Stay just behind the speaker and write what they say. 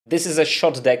This is a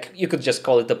shot deck, you could just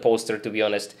call it a poster to be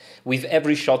honest, with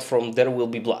every shot from There Will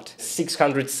Be Blood.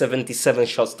 677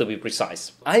 shots to be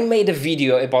precise. I made a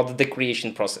video about the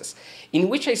creation process, in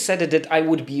which I said that I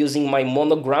would be using my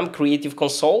Monogram Creative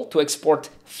Console to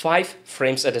export 5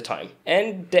 frames at a time.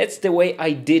 And that's the way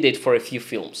I did it for a few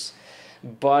films.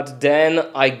 But then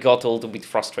I got a little bit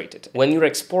frustrated. When you're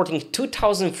exporting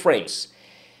 2000 frames,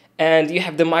 and you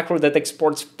have the macro that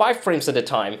exports 5 frames at a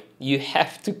time, you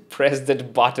have to press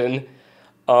that button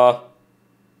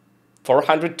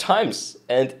 400 times.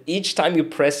 And each time you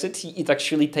press it, it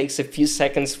actually takes a few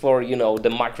seconds for, the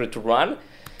macro to run.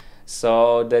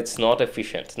 So that's not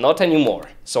efficient, not anymore.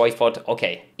 So I thought,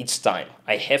 okay, it's time.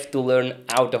 I have to learn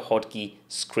AutoHotkey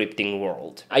scripting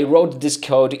world. I wrote this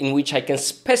code in which I can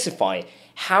specify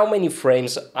how many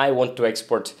frames I want to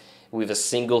export with a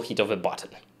single hit of a button.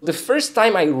 The first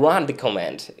time I ran the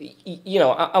command,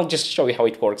 I'll just show you how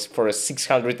it works for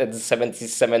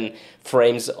 677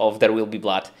 frames of There Will Be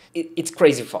Blood. It's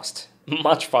crazy fast,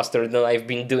 much faster than I've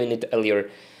been doing it earlier.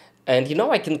 And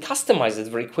I can customize it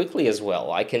very quickly as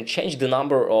well. I can change the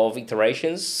number of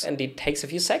iterations and it takes a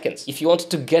few seconds. If you want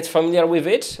to get familiar with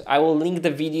it, I will link the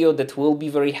video that will be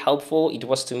very helpful. It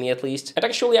was to me at least. And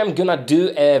actually I'm gonna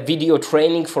do a video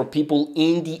training for people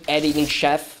in the editing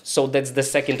chef. So that's the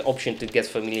second option to get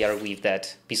familiar with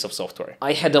that piece of software.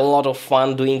 I had a lot of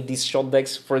fun doing these shot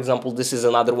decks. For example, this is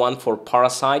another one for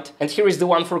Parasite. And here is the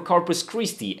one for Corpus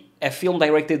Christi, a film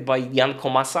directed by Jan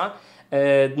Komasa.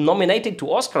 Nominated to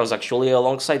Oscars actually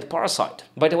alongside Parasite.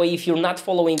 By the way, if you're not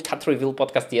following Cut Review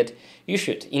podcast yet, you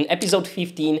should. In episode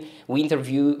 15, we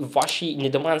interview Vashi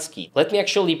Nedomansky. Let me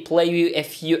actually play you a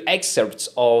few excerpts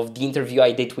of the interview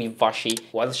I did with Vashi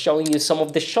while showing you some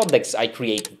of the shot decks I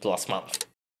created last month.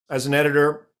 As an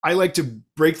editor, I like to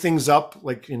break things up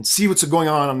and see what's going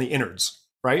on the innards,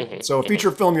 right? Mm-hmm. So a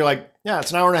feature film, you're like, yeah,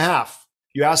 it's an hour and a half.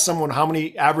 You ask someone how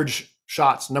many average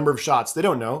shots, number of shots, they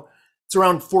don't know. It's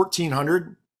around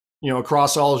 1,400,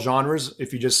 across all genres.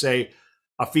 If you just say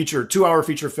a 2-hour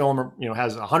feature film,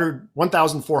 has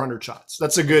 1,400 shots.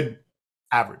 That's a good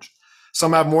average.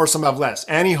 Some have more, some have less.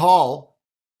 Annie Hall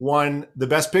won the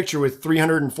best picture with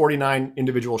 349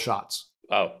 individual shots.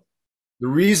 Wow. The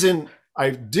reason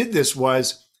I did this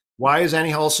was, why is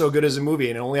Annie Hall so good as a movie?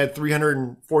 And it only had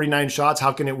 349 shots.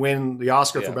 How can it win the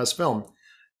Oscar for best film?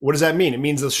 What does that mean? It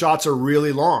means the shots are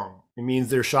really long. It means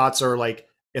their shots are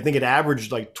I think it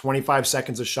averaged 25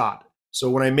 seconds a shot. So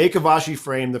when I make a Vashi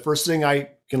frame, the first thing I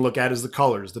can look at is the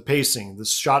colors, the pacing, the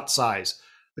shot size,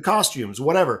 the costumes,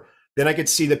 whatever. Then I could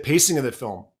see the pacing of the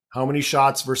film, how many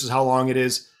shots versus how long it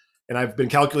is. And I've been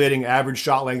calculating average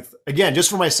shot length, again, just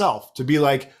for myself, to be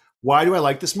like, why do I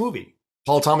like this movie?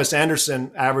 Paul Thomas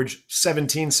Anderson averaged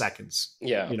 17 seconds,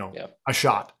 a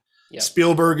shot. Yeah.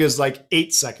 Spielberg is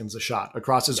 8 seconds a shot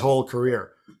across his whole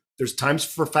career. There's times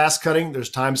for fast cutting.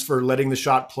 There's times for letting the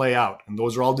shot play out. And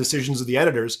those are all decisions of the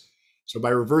editors. So by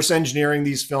reverse engineering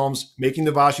these films, making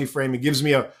the Vashi frame, it gives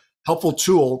me a helpful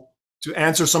tool to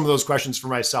answer some of those questions for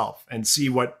myself and see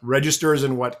what registers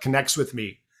and what connects with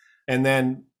me. And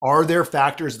then are there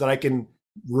factors that I can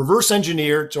reverse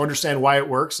engineer to understand why it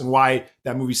works and why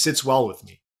that movie sits well with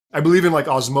me? I believe in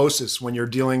osmosis when you're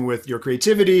dealing with your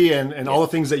creativity and all the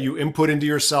things that you input into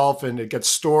yourself, and it gets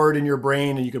stored in your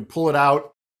brain and you can pull it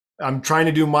out. I'm trying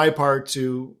to do my part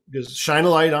to just shine a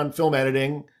light on film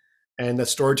editing and the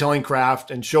storytelling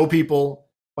craft and show people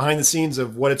behind the scenes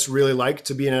of what it's really like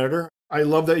to be an editor. I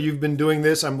love that you've been doing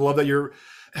this. I love that you're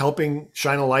helping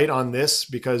shine a light on this,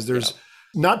 because there's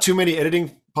not too many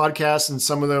editing podcasts, and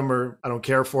some of them I don't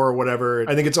care for or whatever.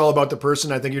 I think it's all about the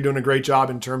person. I think you're doing a great job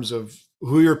in terms of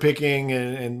who you're picking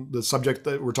and the subject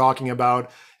that we're talking about.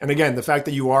 And again, the fact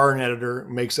that you are an editor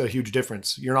makes a huge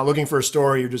difference. You're not looking for a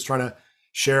story. You're just trying to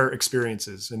share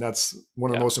experiences, and that's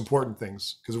one of the most important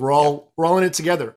things, because we're all in it together.